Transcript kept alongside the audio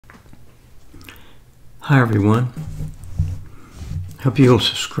Hi everyone, hope you'll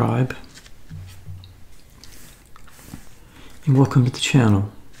subscribe and welcome to the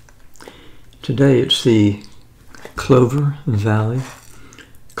channel. Today it's the Clover Valley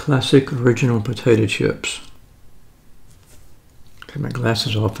Classic Original Potato Chips. Take my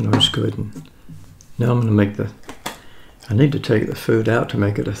glasses off and I'll just go ahead and now I'm going to make I need to take the food out to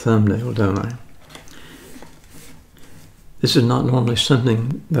make it a thumbnail, don't I? This is not normally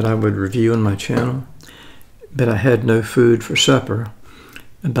something that I would review on my channel, but I had no food for supper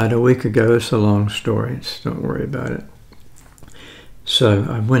about a week ago. It's a long story, so don't worry about it. So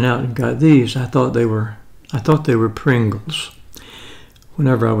I went out and got these. I thought they were Pringles.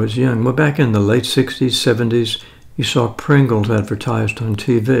 Whenever I was young, well, back in the late 60s, 70s, you saw Pringles advertised on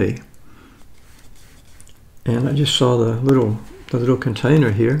TV. And I just saw the little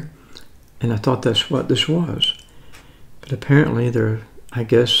container here, and I thought that's what this was. But apparently I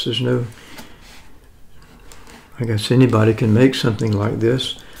guess anybody can make something like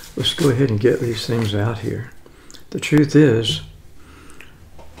this. Let's go ahead and get these things out here. The truth is,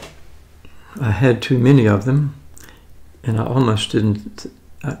 I had too many of them, and I almost didn't.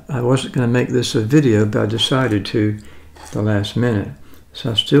 I wasn't going to make this a video, but I decided to at the last minute.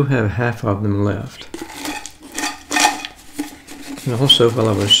 So I still have half of them left. And also, while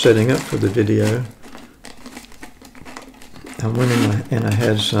I was setting up for the video, I went in and I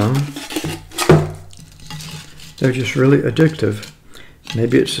had some. They're just really addictive.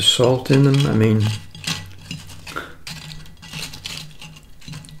 Maybe it's the salt in them. I mean,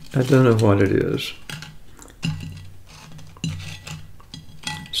 I don't know what it is.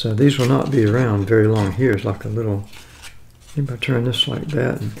 So these will not be around very long. Here's like a little, maybe I turn this like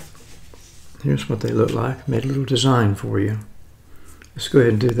that. And here's what they look like. Made a little design for you. Let's go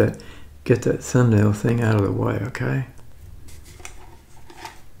ahead and do that. Get that thumbnail thing out of the way, okay?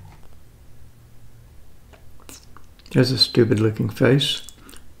 There's a stupid looking face.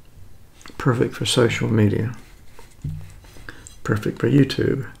 Perfect for social media. Perfect for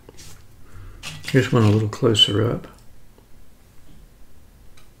YouTube. Here's one a little closer up.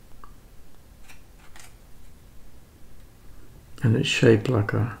 And it's shaped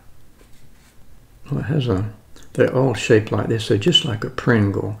like a, well, it has a, they're all shaped like this. They're just like a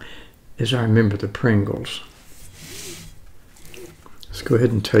Pringle, as I remember the Pringles. Let's go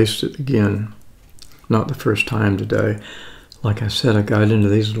ahead and taste it again. Not the first time today. Like I said, I got into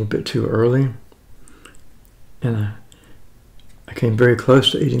these a little bit too early, and I came very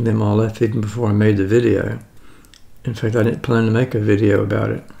close to eating them all up even before I made the video. In fact, I didn't plan to make a video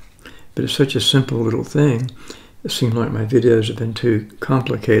about it, but it's such a simple little thing. It seems like my videos have been too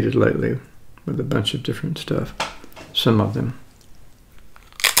complicated lately with a bunch of different stuff, some of them.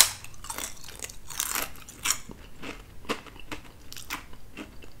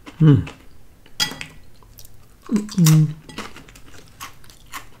 You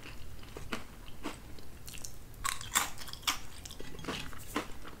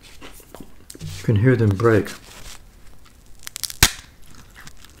can hear them break.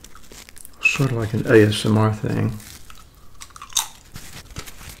 Sort of like an ASMR thing.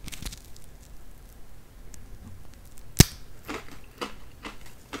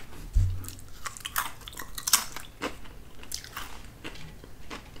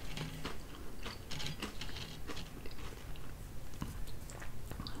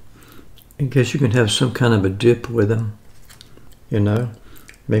 I guess you can have some kind of a dip with them, you know,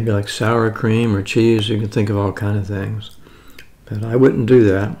 maybe like sour cream or cheese. You can think of all kinds of things, but I wouldn't do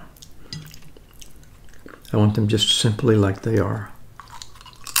that. I want them just simply like they are.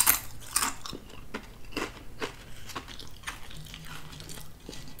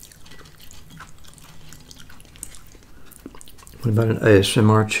 What about an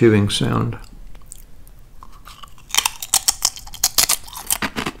ASMR chewing sound?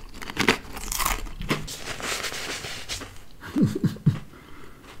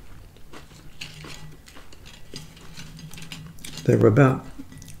 They were about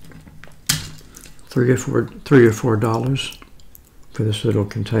 $3 or $4 for this little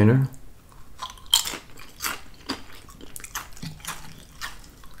container.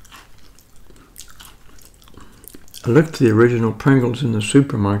 I looked for the original Pringles in the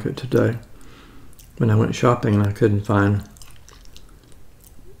supermarket today when I went shopping, and I couldn't find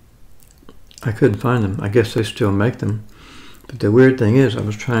them. I guess they still make them. But the weird thing is, I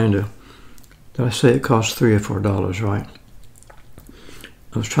was trying to, did I say it cost $3 or $4, right?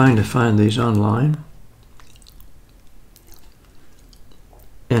 I was trying to find these online,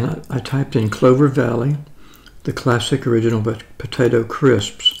 and I typed in Clover Valley, the classic original potato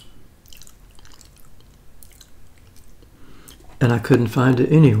crisps, and I couldn't find it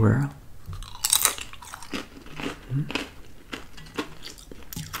anywhere.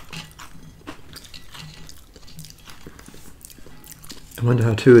 I wonder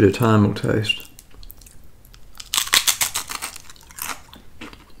how 2 at a time will taste.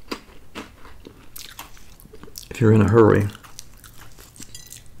 If you're in a hurry.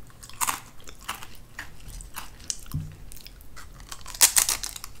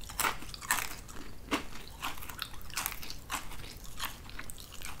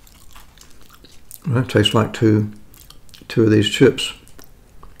 Well, it tastes like two of these chips.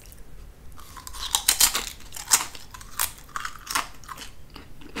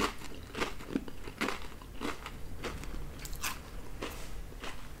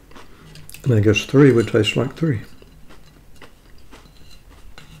 And I guess 3 would taste like 3.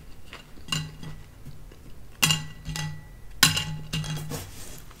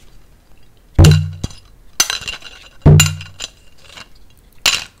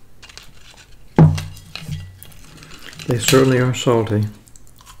 They certainly are salty.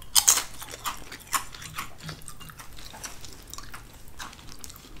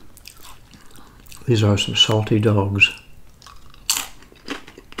 These are some salty dogs.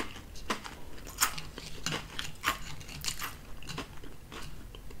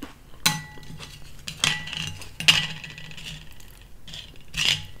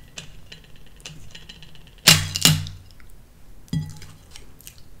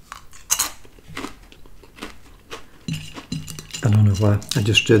 I don't know why I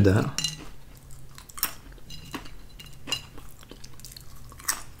just did that.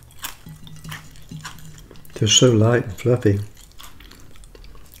 They're so light and fluffy.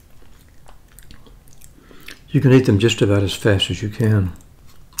 You can eat them just about as fast as you can.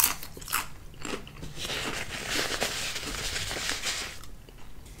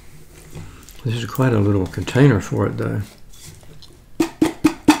 This is quite a little container for it, though.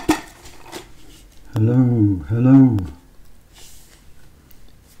 Hello, hello.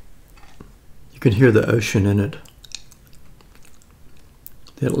 You can hear the ocean in it.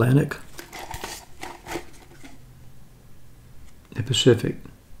 The Atlantic. The Pacific.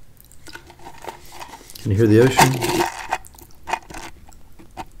 Can you hear the ocean?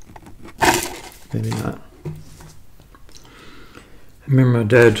 Maybe not. I remember my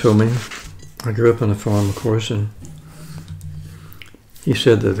dad told me, I grew up on a farm, of course, and he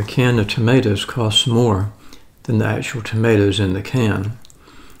said that the can of tomatoes costs more than the actual tomatoes in the can.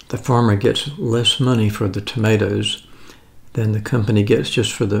 The farmer gets less money for the tomatoes than the company gets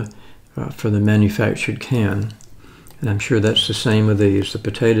just for the manufactured can. And I'm sure that's the same with these. The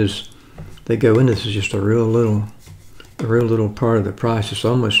potatoes, they go in, this is just a real little part of the price. It's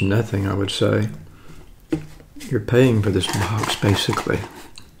almost nothing, I would say. You're paying for this box, basically.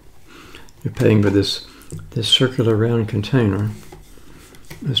 You're paying for this circular round container.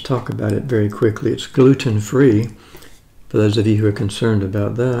 Let's talk about it very quickly. It's gluten-free, for those of you who are concerned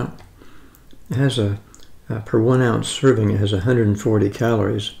about that. It has per 1 ounce serving, it has 140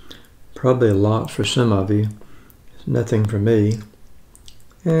 calories. Probably a lot for some of you. It's nothing for me.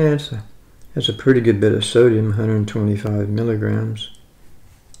 And it's a pretty good bit of sodium, 125 milligrams.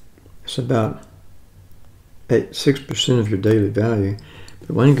 It's about 6% of your daily value.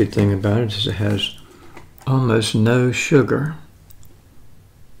 But one good thing about it is it has almost no sugar.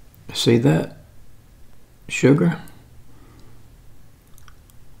 See that? Sugar?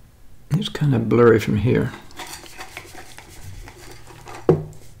 It's kind of blurry from here.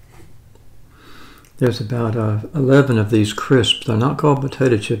 There's about 11 of these crisps. They're not called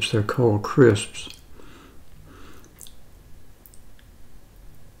potato chips, they're called crisps.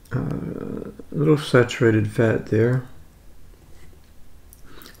 A little saturated fat there.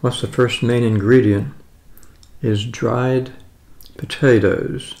 What's the first main ingredient is dried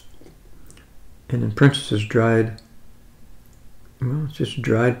potatoes. And in parentheses, dried, well, it's just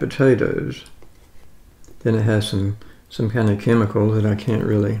dried potatoes. Then it has some kind of chemical that I can't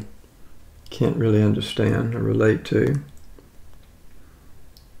really understand or relate to.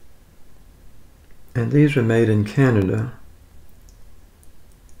 And these are made in Canada.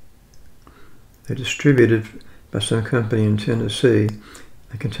 They're distributed by some company in Tennessee.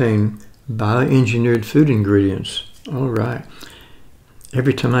 They contain bioengineered food ingredients. All right.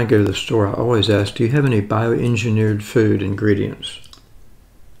 Every time I go to the store, I always ask, do you have any bioengineered food ingredients?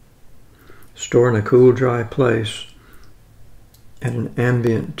 Store in a cool, dry place at an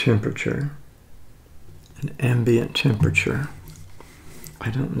ambient temperature. An ambient temperature. I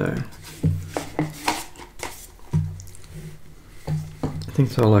don't know. I think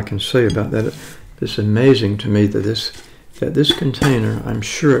that's all I can say about that. It's amazing to me that this container, I'm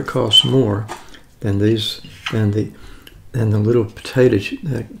sure it costs more than the little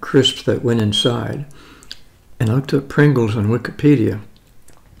potato crisps that went inside. And I looked up Pringles on Wikipedia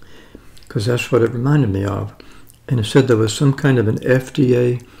because that's what it reminded me of. And it said there was some kind of an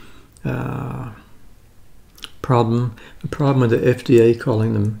FDA problem. A problem with the FDA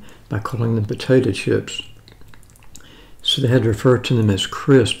calling them potato chips. So they had to refer to them as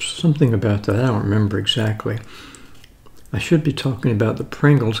crisps. Something about that. I don't remember exactly. I should be talking about the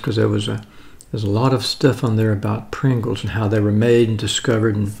Pringles because there's a lot of stuff on there about Pringles and how they were made and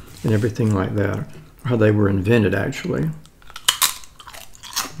discovered and everything like that. Or how they were invented, actually.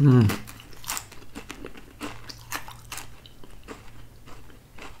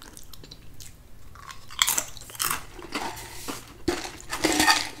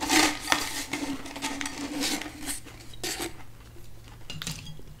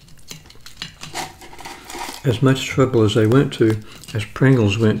 As much trouble as as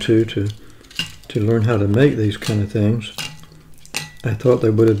Pringles went to learn how to make these kind of things, I thought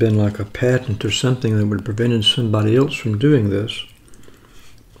there would have been like a patent or something that would have prevented somebody else from doing this.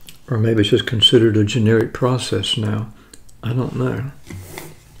 Or maybe it's just considered a generic process now. I don't know.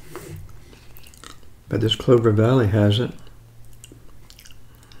 But this Clover Valley has it.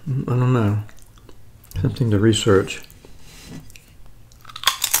 I don't know. Something to research.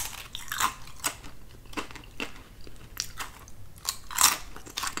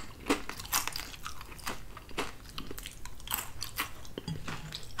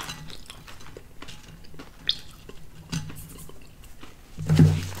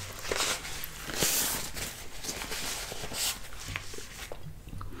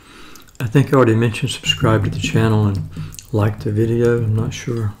 I think I already mentioned subscribe to the channel and like the video. I'm not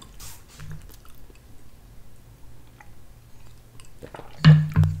sure.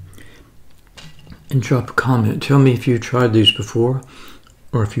 And drop a comment. Tell me if you tried these before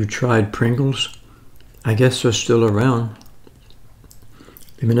or if you tried Pringles. I guess they're still around.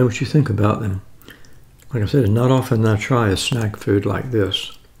 Let me know what you think about them. Like I said, it's not often that I try a snack food like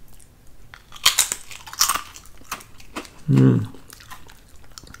this.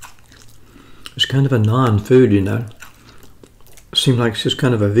 It's kind of a non-food, you know. It seems like it's just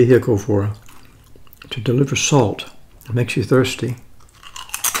kind of a vehicle to deliver salt. It makes you thirsty.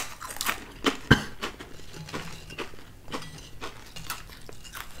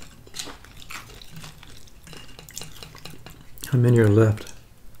 How many are left?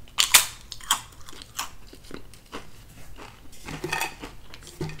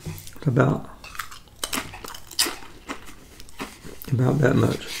 About that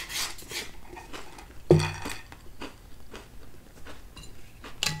much.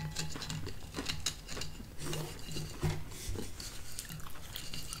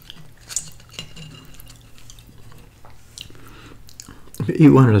 If you eat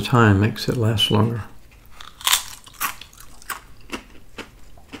one at a time, makes it last longer.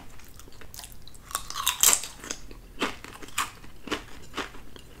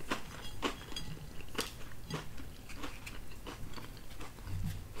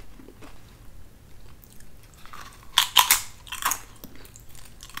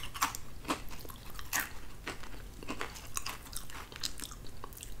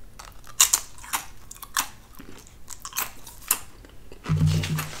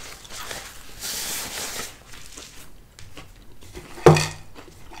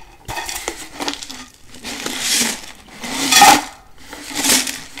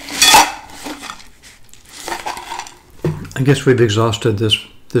 I guess we've exhausted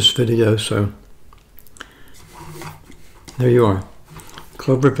this video, so there you are.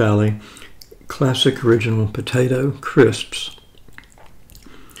 Clover Valley Classic Original Potato Crisps.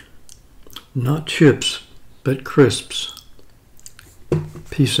 Not chips, but crisps.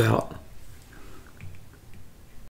 Peace out.